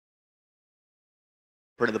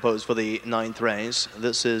To the post for the 9th race.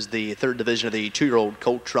 This is the 3rd division of the 2-year-old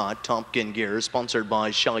colt trot, Tompkins Geers, sponsored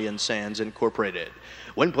by Shelly & Sands Incorporated.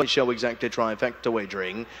 Win, play, show, exacted, trifecta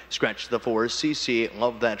wagering. Scratch the 4, CC,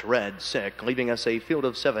 Love That Red, sick, leaving us a field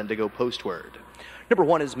of 7 to go postward. Number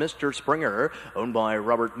 1 is Mr. Springer, owned by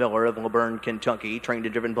Robert Miller of Luverne, Kentucky, trained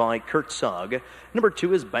and driven by Kurt Sugg. Number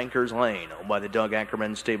 2 is Banker's Lane, owned by the Doug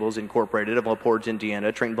Ackerman Stables Incorporated of LaPorte,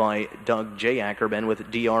 Indiana, trained by Doug J. Ackerman with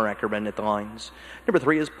D.R. Ackerman at the lines. Number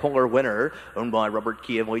 3 is Polar Winner, owned by Robert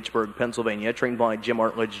Key of Leechburg, Pennsylvania, trained by Jim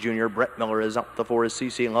Artledge Jr. Brett Miller is up. The 4 is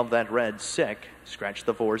CC Love That Red, sick. Scratch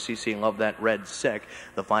the 4, CC Love That Red, sick.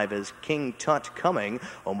 The 5 is King Tut Coming,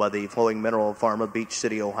 owned by the Flowing Mineral Farm of Beach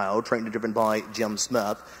City, Ohio, trained and driven by Jim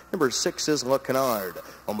Smith. Number 6 is Le Canard,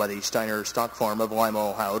 owned by the Steiner Stock Farm of Lima,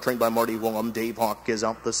 Ohio, trained by Marty Willem. Dave Hawk is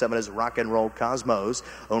up. The 7 is Rock and Roll Cosmos,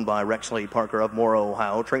 owned by Rexley Parker of Morrow,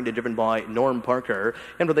 Ohio, trained and driven by Norm Parker.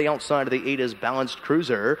 And to the outside of the 8 is Balanced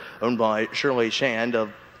Cruiser, owned by Shirley Shand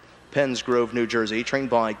of Penns Grove, New Jersey, trained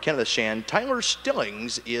by Kenneth Shand. Tyler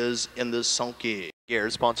Stillings is in the sulky.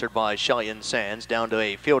 Gears, sponsored by Shelly & Sands, down to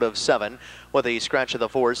a field of 7 with a scratch of the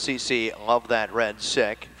 4, CC Love That Red,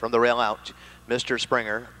 sick. From the rail out, Mr.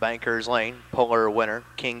 Springer, Banker's Lane, Polar Winner,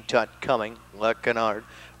 King Tut Coming, Le Canard,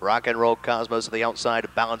 Rock and Roll Cosmos to the outside,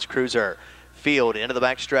 Balanced Cruiser. Field into the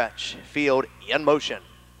back stretch. Field in motion.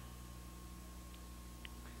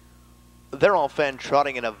 They're all fan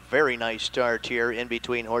trotting in a very nice start here in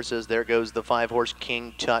between horses. There goes the 5-horse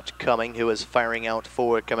King Tut Coming, who is firing out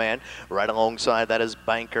for command. Right alongside that is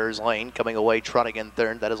Banker's Lane, coming away trotting in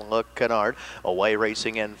 3rd. That is Le Canard. Away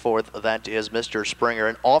racing in 4th. That is Mr. Springer.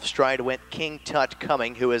 And off stride went King Tut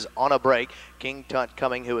Coming, who is on a break. King Tut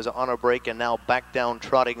Coming, who is on a break and now back down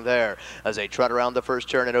trotting there as they trot around the first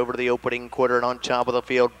turn and over to the opening quarter. And on top of the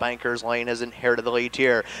field, Banker's Lane has inherited the lead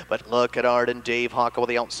here, but Le Canard and Dave Hawk on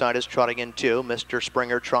the outside is trotting in 2. Mr.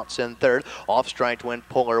 Springer trots in 3rd. Off stride went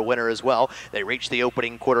Polar Winner as well. They reach the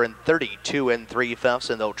opening quarter in 32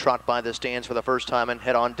 3/5, and they'll trot by the stands for the first time and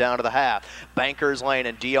head on down to the half. Banker's Lane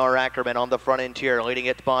and D.R. Ackerman on the front end here, leading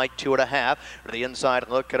it by 2.5. To the inside,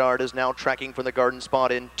 Le Canard is now tracking from the garden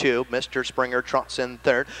spot in 2. Mr. Springer trots in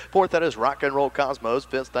 3rd. 4th, that is Rock and Roll Cosmos.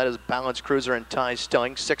 5th, that is Balanced Cruiser and Ty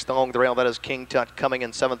Stilling. 6th along the rail, that is King Tut Coming.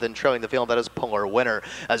 And 7th and trailing the field, that is Polar Winner.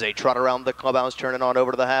 As they trot around the clubhouse, turning on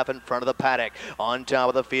over to the half in front of the paddock. On top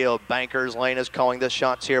of the field, Banker's Lane is calling the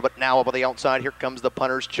shots here, but now up on the outside, here comes the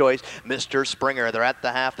punter's choice, Mr. Springer. They're at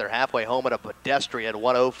the half. They're halfway home at a pedestrian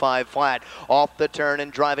 105 flat. Off the turn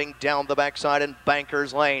and driving down the backside, and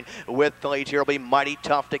Banker's Lane with the lead here will be mighty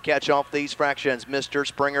tough to catch off these fractions. Mr.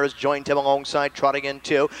 Springer has joined him alongside, trotting in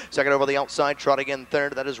 2. Second over the outside, trotting in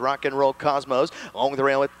 3rd. That is Rock and Roll Cosmos. Along the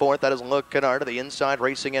rail at 4th, that is Le Canard. To the inside,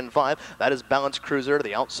 racing in 5. That is Balanced Cruiser. To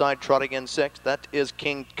the outside, trotting in 6. That is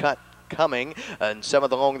King Tut Coming, and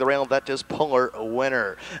 7th along the rail, that is Polar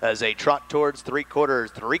Winner. As they trot towards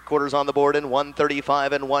 3/4 on the board in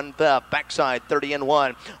 135 and 1/5. Backside 30 and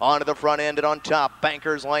 1. Onto the front end and on top,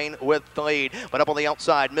 Banker's Lane with the lead. But up on the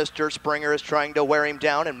outside, Mr. Springer is trying to wear him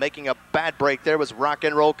down, and making a bad break there was Rock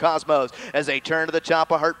and Roll Cosmos. As they turn to the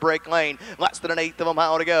top of Heartbreak Lane, less than 1/8 of a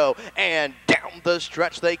mile to go, and down the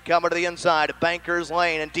stretch they come to the inside. Banker's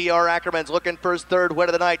Lane and D.R. Ackerman's looking for his 3rd win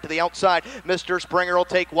of the night. To the outside, Mr. Springer will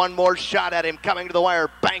take one more shot at him, coming to the wire.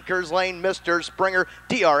 Banker's Lane, Mr. Springer.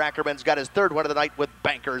 D.R. Ackerman's got his 3rd win of the night with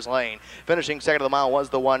Banker's Lane. Finishing second of the mile was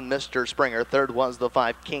the 1, Mr. Springer. 3rd was the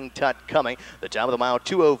 5, King Tut Coming. The top of the mile,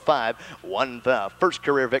 2:05 1/5. First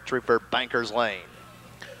career victory for Banker's Lane.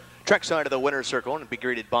 Trackside of the winner's circle, and be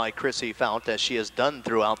greeted by Chrissy Fount as she has done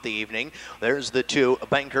throughout the evening. There's the 2,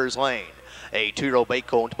 Banker's Lane. A 2-year-old bay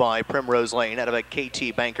colt by Primrose Lane out of a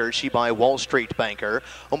KT Banker, she by Wall Street Banker,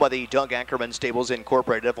 owned by the Doug Ackerman Stables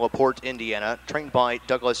Incorporated of LaPorte, Indiana, trained by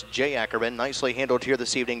Douglas J. Ackerman, nicely handled here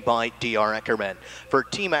this evening by D.R. Ackerman. For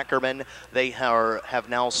Team Ackerman, they have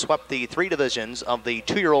now swept the 3 divisions of the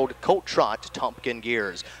 2-year-old colt trot, Tompkins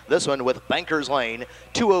Geers. This one with Banker's Lane,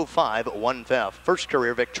 2:05 1/5, first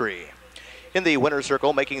career victory. In the winner's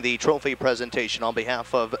circle, making the trophy presentation on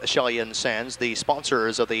behalf of Shelly & Sands, the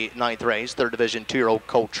sponsors of the 9th race, 3rd division 2-year-old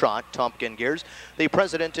colt trot, Tompkins Geers, the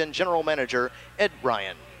president and general manager, Ed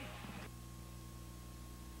Ryan.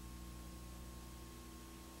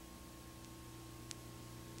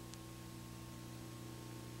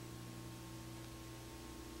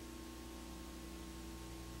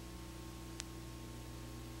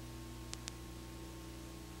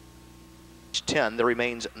 There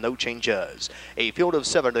remains no changes. A field of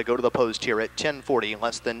 7 to go to the post here at 10:40,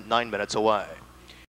 less than 9 minutes away.